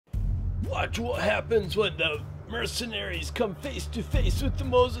Watch what happens when the mercenaries come face to face with the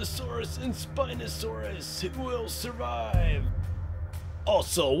Mosasaurus and Spinosaurus. Who will survive?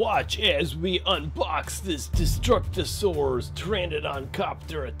 Also watch as we unbox this Destruct-a-saurs Pteranodon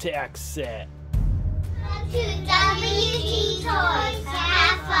Copter attack set.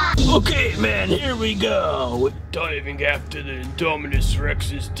 Okay man, here we go. We're diving after the Indominus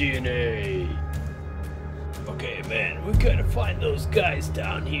Rex's DNA. Okay man, we gotta find those guys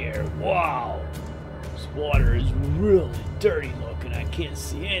down here. Wow, this water is really dirty looking. I can't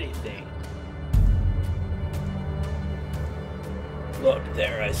see anything. Look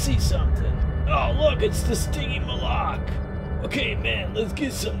there, I see something. Oh look, it's the Stingy Malak. Okay man, let's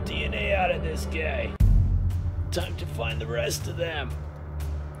get some DNA out of this guy. Time to find the rest of them.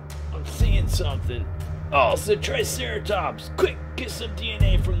 I'm seeing something. Oh, it's the Triceratops. Quick, get some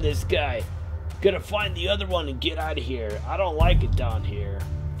DNA from this guy. Gotta find the other one and get out of here. I don't like it down here.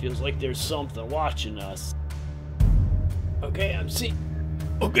 Feels like there's something watching us. Okay, I'm seeing...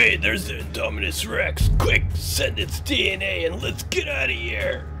 Okay, there's the Indominus Rex. Quick, send its DNA and let's get out of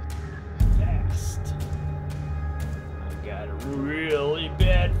here. Fast. I got a really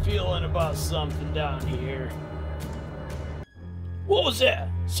bad feeling about something down here. What was that?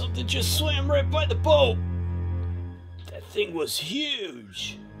 Something just swam right by the boat. That thing was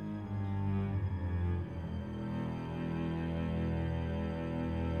huge.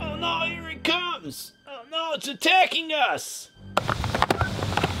 Oh no, here it comes. Oh no, it's attacking us.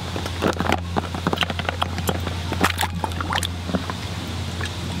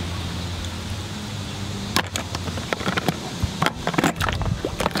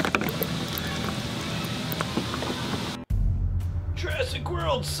 Jurassic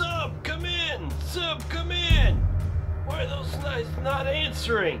World, sub, come in! Sub, come in! Why are those guys not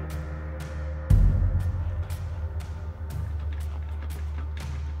answering?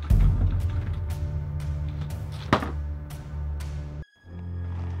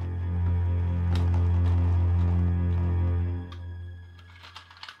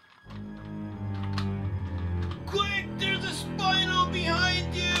 Quick, there's a Spino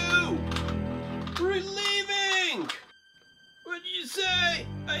behind you! We're leaving! What do you say?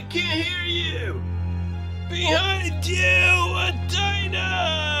 I can't hear you! Behind you! A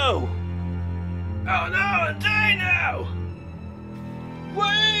dino! Oh no, a dino!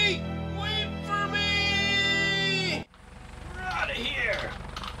 Wait! Wait for me! We're out of here!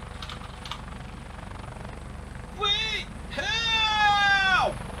 Wait!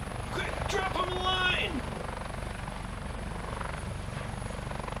 Help! Quick, drop him a line!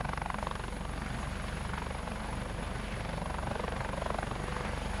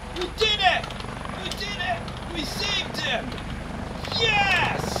 We did it! We did it! We saved him!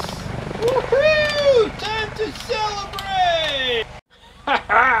 Yes! Woohoo! Time to celebrate!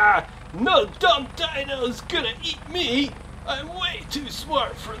 Haha! No dumb dino's gonna eat me! I'm way too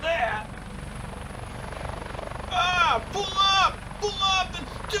smart for that! Ah! Pull up! Pull up!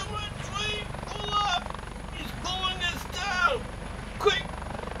 It's too much weight! Pull up! He's pulling us down! Quick!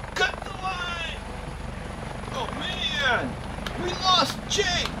 Cut the line! Oh man! We lost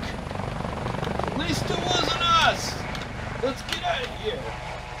Jake! At least it wasn't us! Let's get out of here!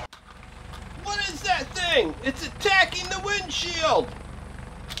 What is that thing? It's attacking the windshield!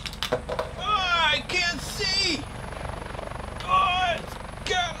 Oh, I can't see! Oh, it's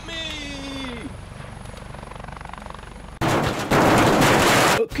got me!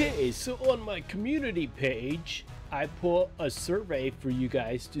 Okay, so on my community page, I put a survey for you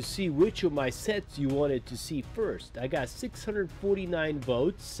guys to see which of my sets you wanted to see first. I got 649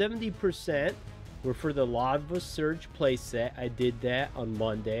 votes, 70% were for the Lava Surge playset. I did that on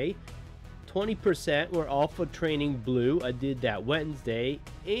Monday. 20% were Alpha Training Blue. I did that Wednesday.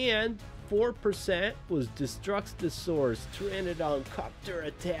 And 4% was Destruct-a-saurs Pteranodon Copter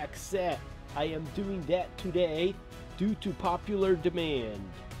attack set. I am doing that today due to popular demand.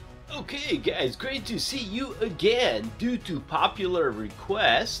 Okay guys, great to see you again. Due to popular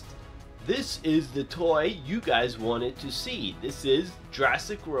request, this is the toy you guys wanted to see. This is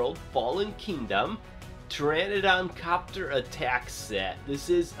Jurassic World Fallen Kingdom Pteranodon Copter attack set. This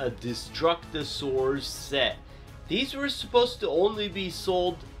is a Destruct-a-saurs set. These were supposed to only be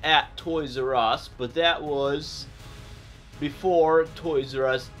sold at Toys R Us, but that was before Toys R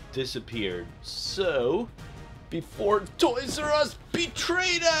Us disappeared. So, before Toys R Us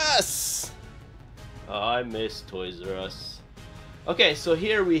betrayed us! Oh, I miss Toys R Us. Okay, so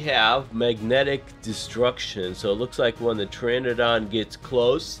here we have magnetic destruction. So it looks like when the Pteranodon gets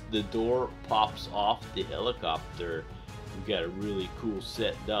close, the door pops off the helicopter. We got a really cool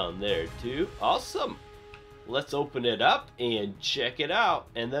set down there too. Awesome! let's open it up and check it out.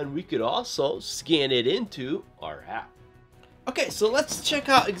 And then we could also scan it into our app. Okay, so let's check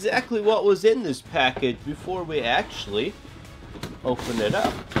out exactly what was in this package before we actually open it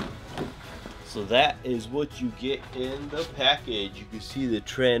up. So that is what you get in the package. You can see the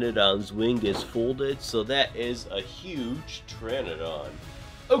Pteranodon's wing is folded, so that is a huge Pteranodon.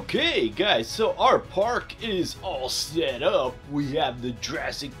 Okay guys, so our park is all set up. We have the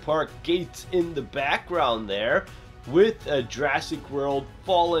Jurassic Park gates in the background there with a Jurassic World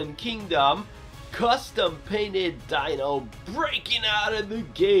Fallen Kingdom custom painted dino breaking out of the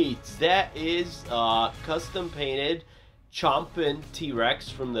gates. That is custom painted Chompin T-Rex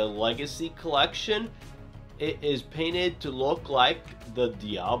from the Legacy collection. It is painted to look like the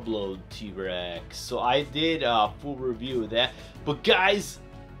Diablo T-Rex. So I did a full review of that. But guys,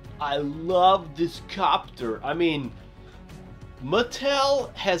 I love this copter. I mean,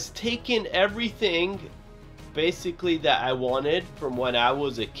 Mattel has taken everything basically that I wanted from when I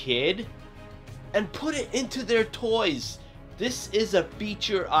was a kid and put it into their toys. This is a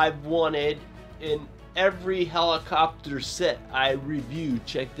feature I've wanted in every helicopter set I review.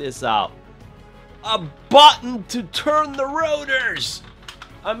 Check this out. A button to turn the rotors.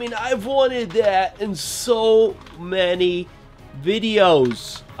 I mean, I've wanted that in so many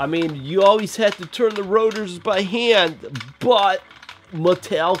videos. I mean, you always had to turn the rotors by hand, but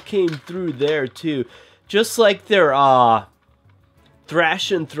Mattel came through there too. Just like their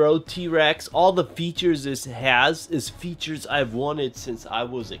Thrash and Throw T-Rex, all the features this has is features I've wanted since I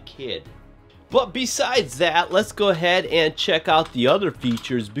was a kid. But besides that, let's go ahead and check out the other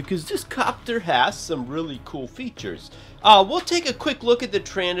features because this copter has some really cool features. We'll take a quick look at the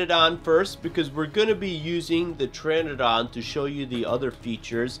Pteranodon first because we're going to be using the Pteranodon to show you the other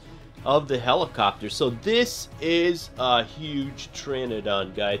features of the helicopter. So this is a huge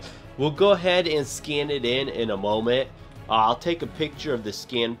Pteranodon, guys. We'll go ahead and scan it in a moment. I'll take a picture of the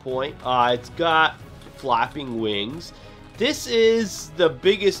scan point. It's got flapping wings. This is the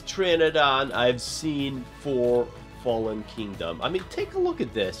biggest Pteranodon I've seen for Fallen Kingdom. I mean, take a look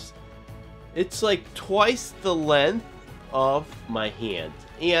at this. It's like twice the length of my hand.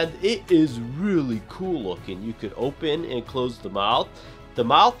 And it is really cool looking. You could open and close the mouth. The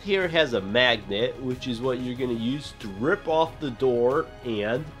mouth here has a magnet, which is what you're going to use to rip off the door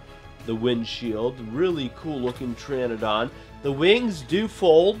and the windshield. Really cool looking Pteranodon. The wings do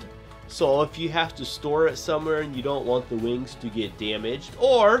fold. So if you have to store it somewhere and you don't want the wings to get damaged,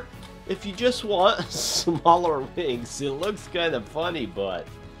 or if you just want smaller wings, it looks kind of funny, but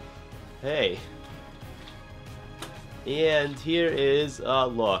hey. And here is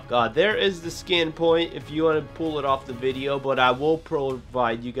look, there is the scan point if you want to pull it off the video, but I will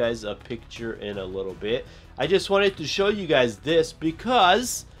provide you guys a picture in a little bit. I just wanted to show you guys this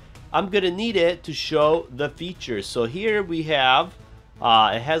because I'm gonna need it to show the features. So here we have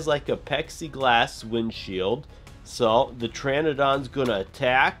it has like a plexiglass windshield, so the Pteranodon's gonna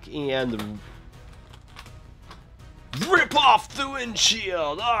attack and rip off the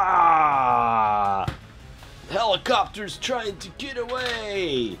windshield. Helicopter's trying to get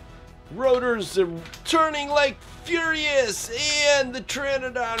away. Rotors are turning like furious, and the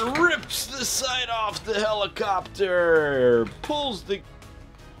Pteranodon rips the side off the helicopter, pulls the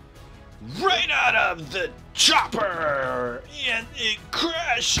right out of the chopper, and it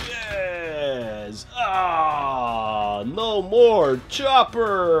crashes. No more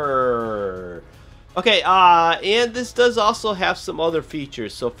chopper. Okay, and this does also have some other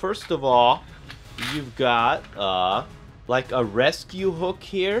features. So first of all, you've got like a rescue hook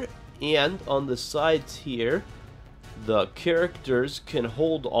here, and on the sides here, the characters can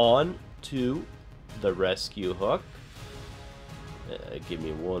hold on to the rescue hook. Give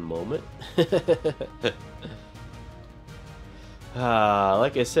me one moment.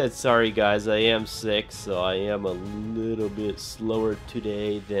 Like I said, sorry guys, I am sick, so I am a little bit slower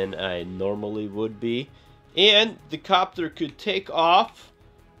today than I normally would be. And the copter could take off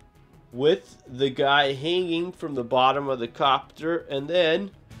with the guy hanging from the bottom of the copter, and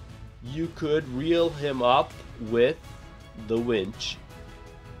then you could reel him up with the winch.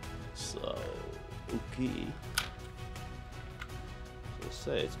 So, okay.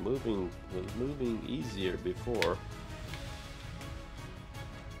 Say it's moving, was moving easier before.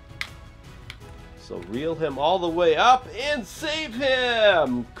 So reel him all the way up and save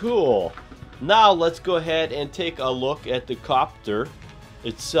him. Cool. Now let's go ahead and take a look at the copter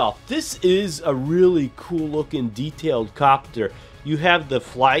itself. This is a really cool looking detailed copter. You have the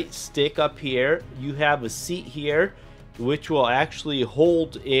flight stick up here. You have a seat here, which will actually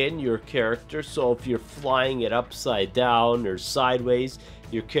hold in your character. So if you're flying it upside down or sideways,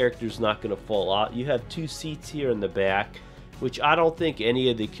 your character's not going to fall out. You have 2 seats here in the back, which I don't think any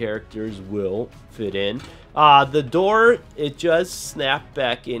of the characters will fit in. The door, it just snapped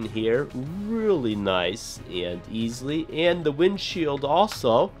back in here really nice and easily. And the windshield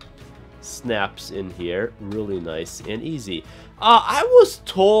also snaps in here really nice and easy. I was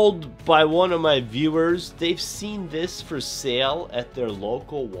told by one of my viewers they've seen this for sale at their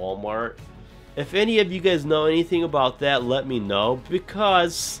local Walmart. If any of you guys know anything about that, let me know,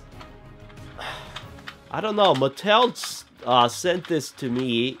 because I don't know, Mattel sent this to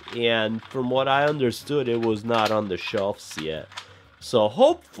me, and from what I understood, it was not on the shelves yet. So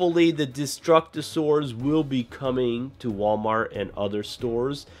hopefully the Destruct-a-saurs will be coming to Walmart and other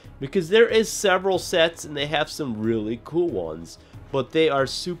stores, because there is several sets and they have some really cool ones, but they are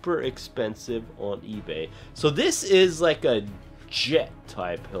super expensive on eBay. So this is like a jet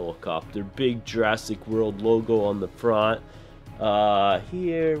type helicopter, big Jurassic World logo on the front.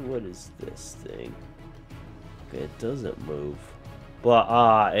 Here, what is this thing? Okay, it doesn't move,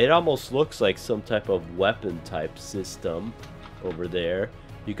 but it almost looks like some type of weapon type system over there.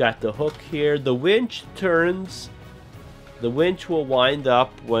 You got the hook here. The winch turns. The winch will wind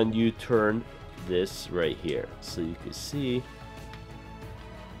up when you turn this right here. So you can see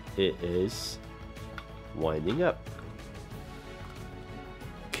it is winding up.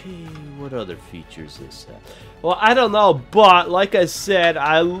 Okay, what other features is that? Well, I don't know, but like I said,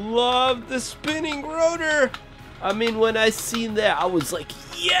 I love the spinning rotor. I mean, when I seen that, I was like,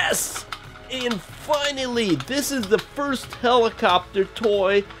 yes! And finally, this is the first helicopter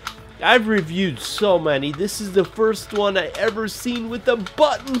toy. I've reviewed so many. This is the first one I ever seen with a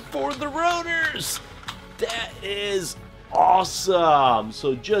button for the rotors. That is awesome.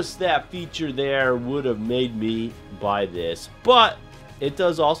 So just that feature there would have made me buy this. But it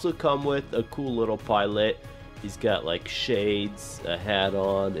does also come with a cool little pilot. He's got like shades, a hat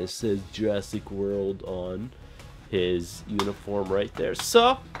on. It says Jurassic World on his uniform right there.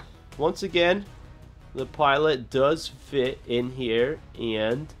 So once again, the pilot does fit in here,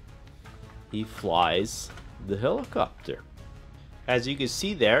 and he flies the helicopter. As you can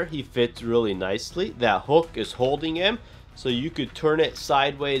see there, he fits really nicely. That hook is holding him, so you could turn it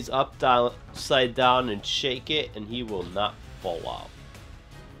sideways, up, down, upside down, and shake it, and he will not fall out.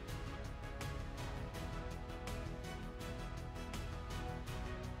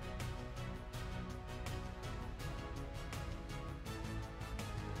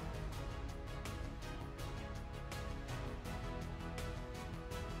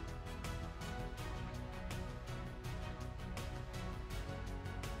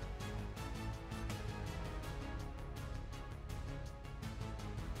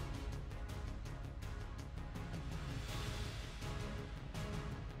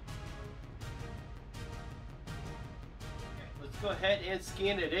 Go ahead and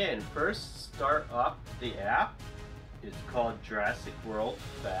scan it in. First, start up the app. It's called Jurassic World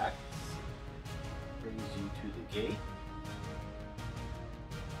Facts. Brings you to the gate.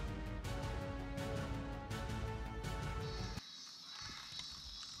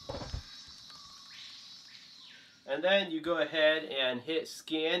 And then you go ahead and hit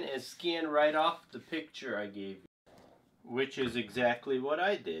scan, and scan right off the picture I gave you, which is exactly what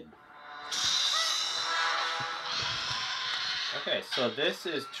I did. Okay, so this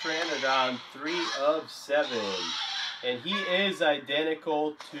is Pteranodon 3 of 7, and he is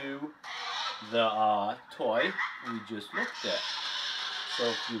identical to the toy we just looked at. So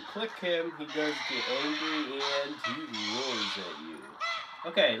if you click him, he does get angry and he roars at you.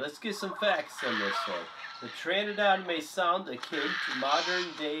 Okay, let's get some facts on this one. The Pteranodon may sound akin to modern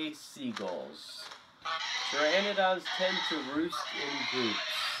day seagulls. Pteranodons tend to roost in groups.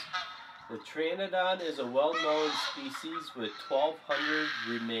 The Pteranodon is a well-known species with 1,200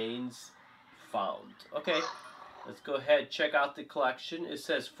 remains found. Okay, let's go ahead and check out the collection. It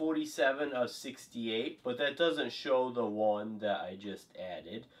says 47 of 68, but that doesn't show the one that I just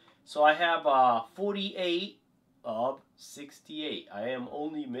added. So I have 48 of 68. I am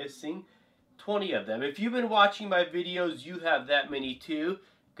only missing 20 of them. If you've been watching my videos, you have that many too,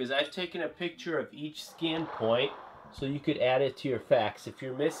 because I've taken a picture of each scan point, so you could add it to your facts. If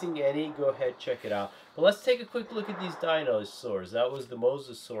you're missing any, go ahead, check it out. But let's take a quick look at these dinosaurs. That was the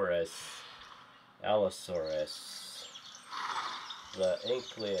Mosasaurus, Allosaurus, the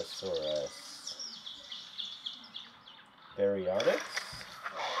Ankylosaurus, Baryonyx,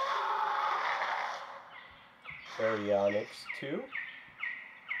 Baryonyx 2.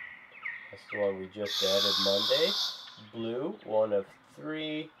 That's the one we just added Monday. Blue, 1 of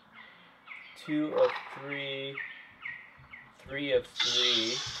 3, 2 of 3, 3 of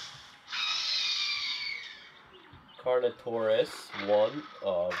 3. Carnotaurus, 1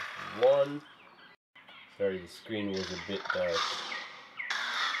 of 1. Sorry, the screen was a bit dark.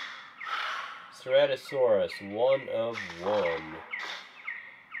 Ceratosaurus, 1 of 1.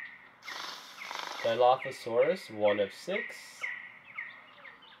 Dilophosaurus, 1 of 6.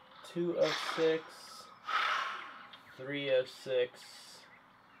 2 of 6. 3 of 6.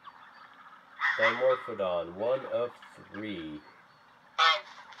 Dimorphodon, 1 of 3.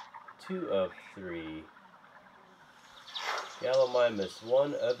 2 of 3. Gallimimus,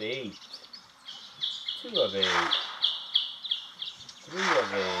 1 of 8. 2 of 8. 3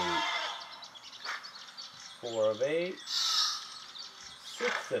 of 8. 4 of 8.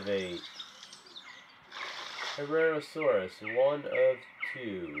 6 of 8. Herrerasaurus, 1 of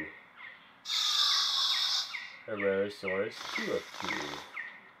 2. Herrerasaurus, 2 of 2.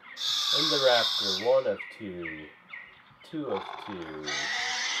 Indoraptor, 1 of 2. 2 of 2.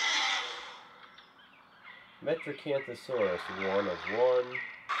 Metracanthosaurus, 1 of 1.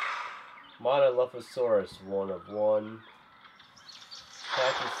 Monolophosaurus, 1 of 1.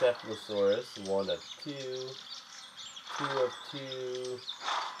 Pachycephalosaurus, 1 of 2. 2 of 2.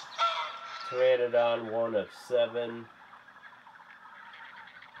 Pteranodon, 1 of 7.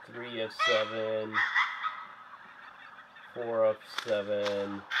 3 of 7. 4 of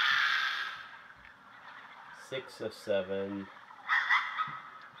 7. 6 of 7.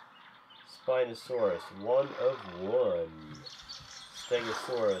 Spinosaurus, 1 of 1.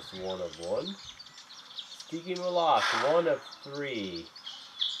 Stegoceratops, 1 of 1. Stegoceratops, 1 of 3.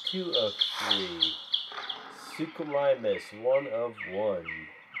 2 of 3. Suchomimus, 1 of 1.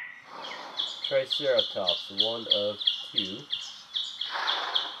 Triceratops, 1 of 2.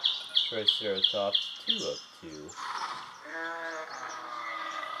 Triceratops, 2 of 2.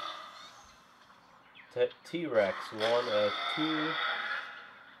 T-Rex, 1 of 2.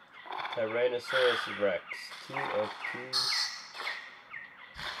 Tyrannosaurus Rex, 2 of 2.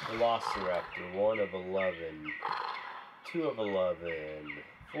 Velociraptor, 1 of 11. 2 of 11.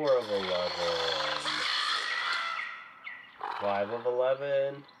 4 of 11. 5 of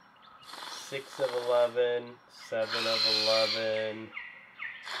 11. 6 of 11. 7 of 11.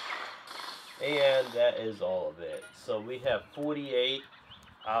 And that is all of it. So we have 48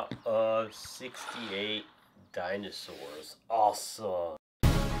 out of 68 dinosaurs. Awesome.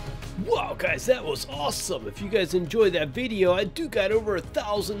 Wow guys, that was awesome. If you guys enjoyed that video, I do got over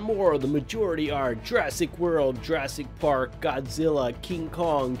 1,000 more. The majority are Jurassic World, Jurassic Park, Godzilla, King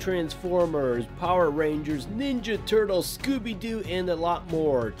Kong, Transformers, Power Rangers, Ninja Turtles, Scooby-Doo, and a lot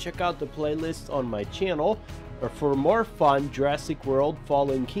more. Check out the playlist on my channel. Or for more fun Jurassic World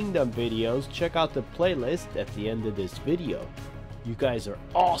Fallen Kingdom videos, check out the playlist at the end of this video. You guys are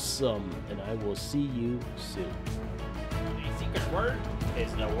awesome, and I will see you soon. The secret word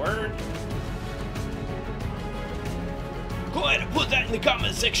is the word. Go ahead and put that in the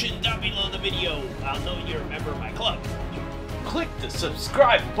comment section down below the video. I'll know you're a member of my club. Click the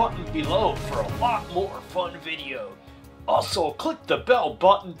subscribe button below for a lot more fun video. Also, click the bell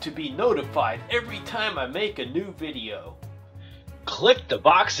button to be notified every time I make a new video. Click the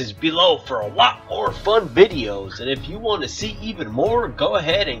boxes below for a lot more fun videos, and if you want to see even more, go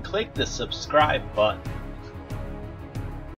ahead and click the subscribe button.